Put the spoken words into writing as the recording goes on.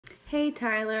Hey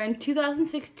Tyler, in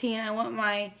 2016, I want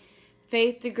my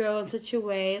faith to grow in such a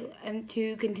way and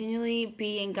to continually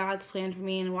be in God's plan for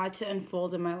me and watch it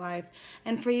unfold in my life.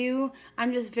 And for you,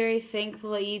 I'm just very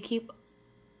thankful that you keep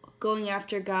going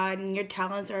after God and your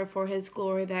talents are for His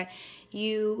glory, that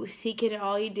you seek it in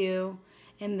all you do,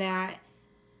 and that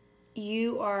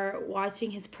you are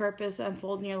watching His purpose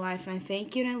unfold in your life. And I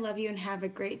thank you and I love you and have a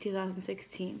great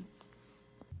 2016.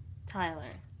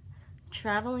 Tyler,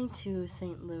 traveling to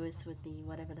St. Louis with the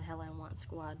Whatever the Hell I Want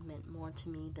squad meant more to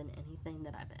me than anything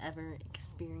that I've ever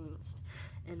experienced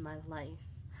in my life.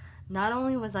 Not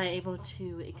only was I able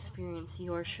to experience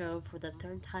your show for the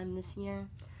third time this year,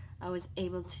 I was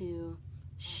able to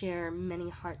share many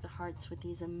heart to hearts with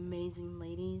these amazing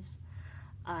ladies.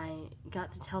 I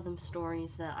got to tell them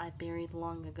stories that I buried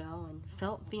long ago and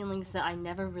felt feelings that I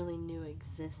never really knew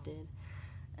existed.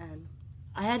 And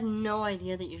I had no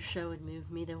idea that your show would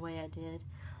move me the way I did.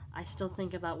 I still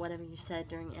think about whatever you said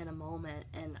during In a Moment,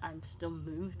 and I'm still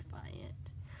moved by it.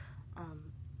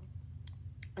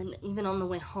 And even on the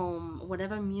way home,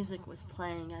 whatever music was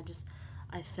playing,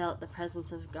 I felt the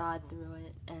presence of God through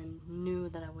it and knew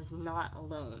that I was not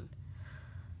alone.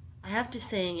 I have to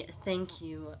say thank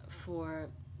you for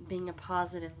being a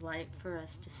positive light for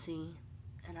us to see.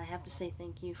 And I have to say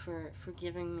thank you for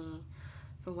forgiving me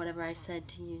for whatever I said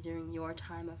to you during your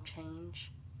time of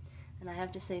change. And I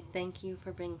have to say thank you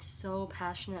for being so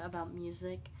passionate about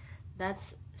music.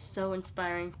 That's so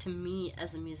inspiring to me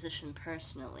as a musician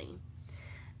personally.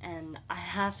 And I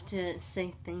have to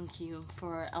say thank you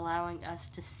for allowing us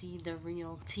to see the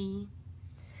real T.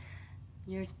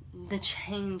 The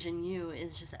change in you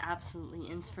is just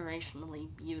absolutely inspirationally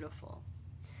beautiful.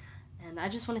 And I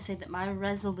just want to say that my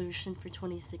resolution for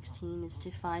 2016 is to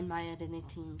find my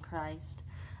identity in Christ.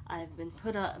 I've been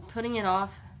putting it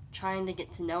off, trying to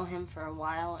get to know Him for a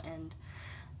while, and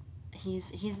He's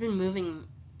been moving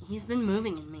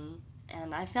in me,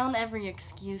 and I found every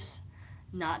excuse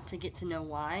not to get to know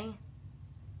why.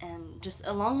 And just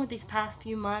along with these past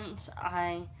few months,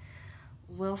 I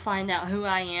will find out who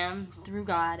I am through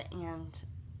God, and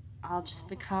I'll just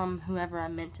become whoever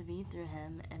I'm meant to be through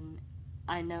Him, and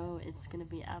I know it's going to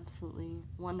be absolutely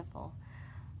wonderful.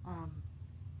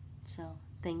 So,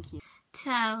 thank you.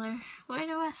 Tyler, where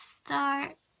do I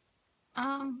start?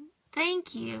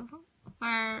 Thank you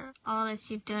for all that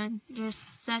you've done. You're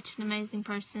such an amazing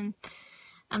person.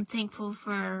 I'm thankful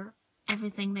for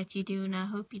everything that you do, and I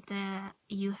hope that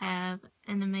you have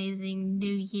an amazing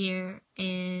new year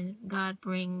and God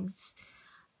brings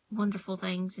wonderful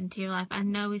things into your life. I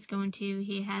know He's going to.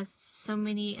 He has so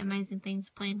many amazing things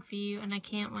planned for you, and I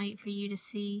can't wait for you to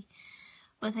see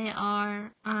what they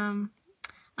are.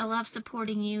 I love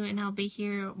supporting you, and I'll be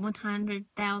here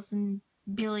 100,000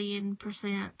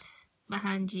 billion%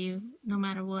 behind you, no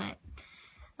matter what.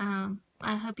 I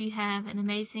hope you have an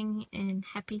amazing and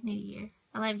happy New Year.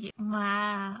 I love you.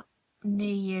 My New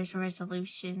Year's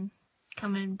resolution,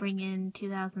 coming and bringing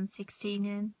 2016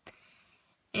 in,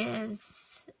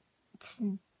 is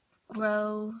to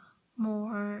grow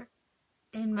more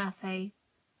in my faith.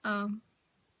 To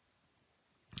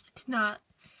not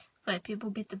let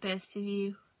people get the best of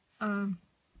you.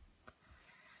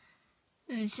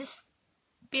 Just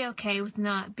be okay with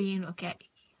not being okay.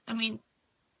 I mean,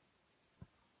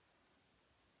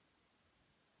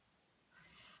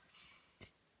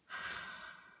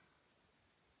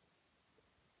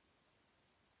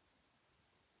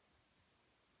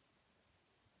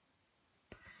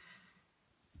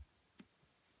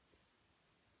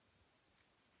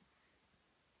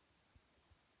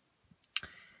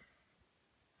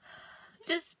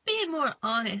 just being more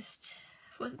honest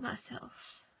with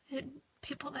myself and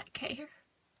people that care.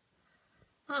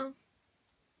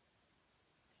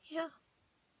 Yeah.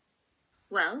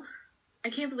 Well, I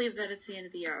can't believe that it's the end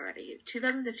of the year already.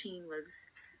 2015 was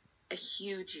a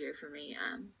huge year for me.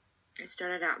 I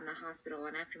started out in the hospital,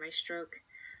 and after my stroke,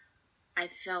 I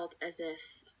felt as if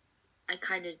I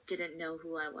kind of didn't know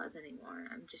who I was anymore.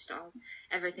 I'm just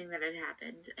everything that had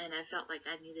happened, and I felt like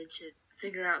I needed to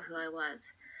figure out who I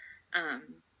was.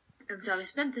 And so I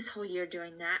spent this whole year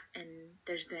doing that, and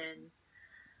there's been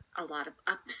a lot of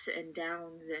ups and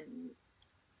downs and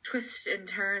twists and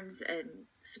turns and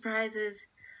surprises.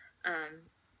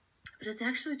 But it's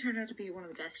actually turned out to be one of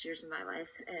the best years of my life,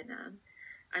 and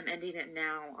I'm ending it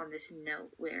now on this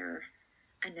note where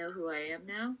I know who I am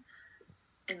now,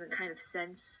 in the kind of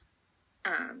sense,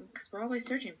 because we're always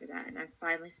searching for that, and I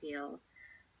finally feel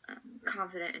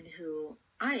confident in who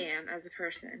I am as a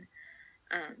person.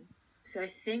 So I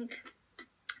think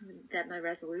that my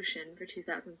resolution for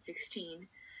 2016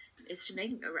 is to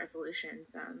make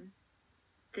resolutions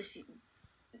this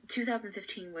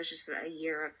 2015 was just a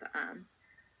year of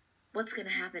what's going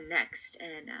to happen next,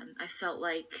 and I felt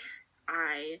like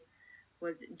I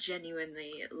was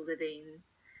genuinely living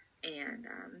and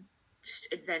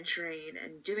just adventuring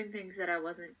and doing things that I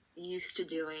wasn't used to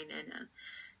doing, and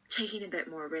taking a bit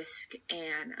more risk,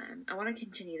 and I want to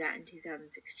continue that in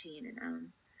 2016, and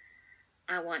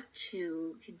I want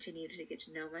to continue to get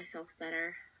to know myself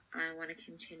better. I want to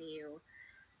continue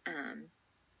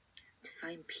to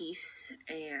find peace,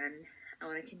 and I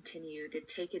want to continue to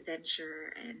take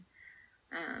adventure, and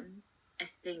I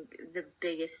think the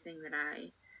biggest thing that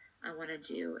I want to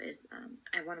do is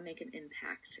I want to make an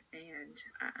impact, and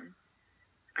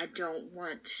I don't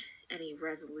want any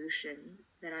resolution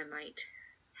that I might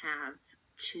have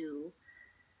to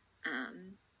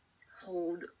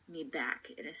hold me back,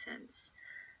 in a sense.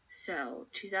 So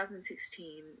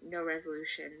 2016, no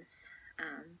resolutions.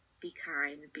 Be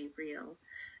kind, be real,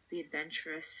 be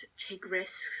adventurous, take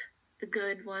risks, the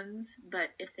good ones, but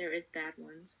if there is bad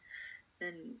ones,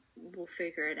 then we'll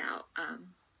figure it out.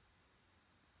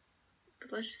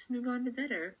 But let's just move on to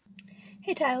better.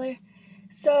 Hey Tyler.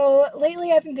 So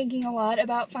lately I've been thinking a lot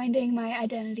about finding my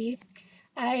identity.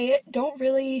 I don't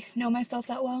really know myself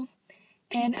that well,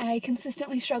 and I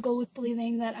consistently struggle with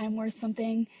believing that I'm worth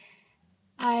something.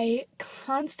 I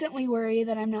constantly worry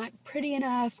that I'm not pretty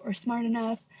enough or smart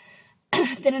enough,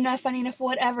 thin enough, funny enough,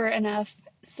 whatever enough.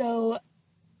 So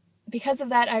because of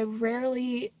that, I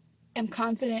rarely am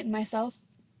confident in myself.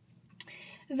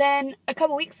 Then a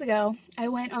couple weeks ago, I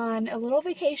went on a little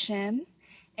vacation,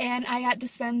 and I got to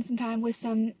spend some time with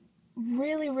some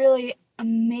really, really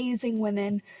amazing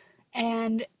women,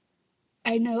 and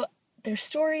I know their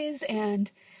stories,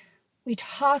 and we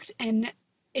talked, and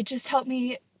it just helped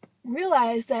me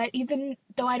realize that even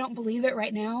though I don't believe it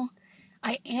right now,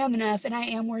 I am enough and I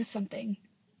am worth something.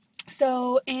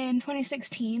 So in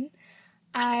 2016,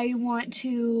 I want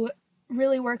to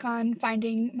really work on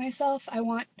finding myself. I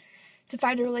want to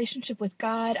find a relationship with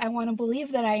God. I want to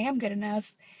believe that I am good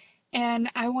enough,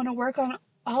 and I want to work on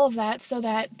all of that so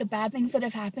that the bad things that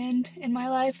have happened in my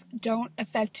life don't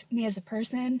affect me as a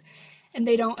person, and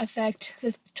they don't affect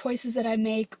the choices that I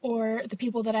make or the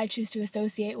people that I choose to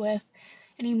associate with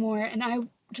anymore. And I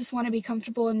just want to be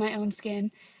comfortable in my own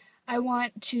skin. I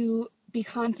want to be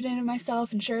confident in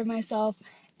myself and sure of myself,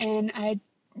 and I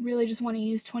really just want to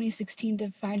use 2016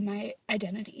 to find my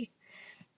identity.